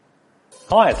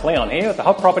Hi, it's Leon here with the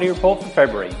Hot Property Report for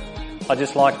February. I'd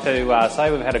just like to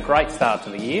say we've had a great start to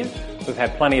the year. We've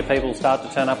had plenty of people start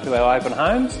to turn up to our open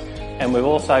homes, and we've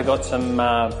also got some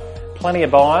plenty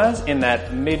of buyers in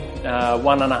that mid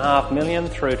 $1.5 million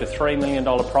through to $3 million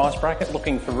price bracket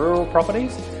looking for rural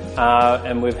properties.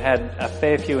 And we've had a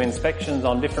fair few inspections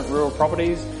on different rural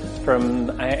properties from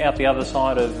out the other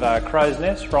side of Crow's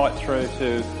Nest right through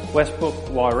to Westbrook,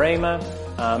 Wairema,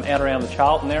 out around the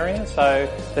Charlton area. So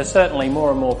there's certainly more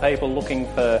and more people looking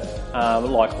for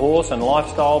like horse and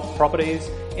lifestyle properties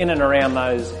in and around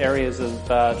those areas of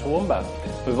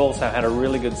Toowoomba. We've also had a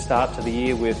really good start to the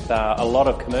year with a lot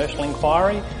of commercial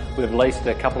inquiry. We've leased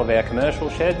a couple of our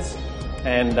commercial sheds,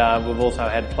 and we've also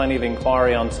had plenty of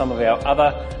inquiry on some of our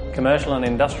other commercial and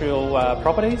industrial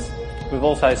properties. We've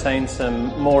also seen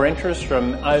some more interest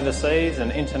from overseas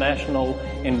and international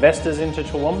investors into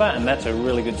Toowoomba, and that's a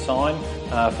really good sign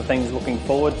for things looking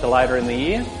forward to later in the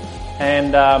year.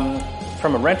 And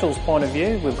from a rentals point of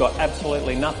view, we've got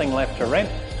absolutely nothing left to rent.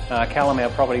 Callum, our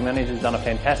property manager, has done a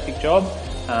fantastic job.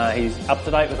 He's up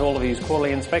to date with all of his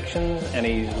quarterly inspections, and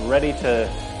he's ready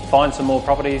to find some more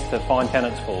properties to find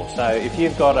tenants for. So if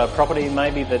you've got a property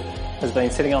maybe that has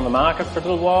been sitting on the market for a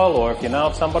little while, or if you know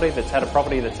of somebody that's had a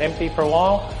property that's empty for a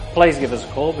while, please give us a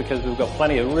call, because we've got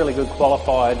plenty of really good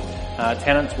qualified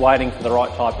tenants waiting for the right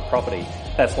type of property.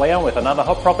 That's Leon with another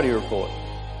Hot Property Report.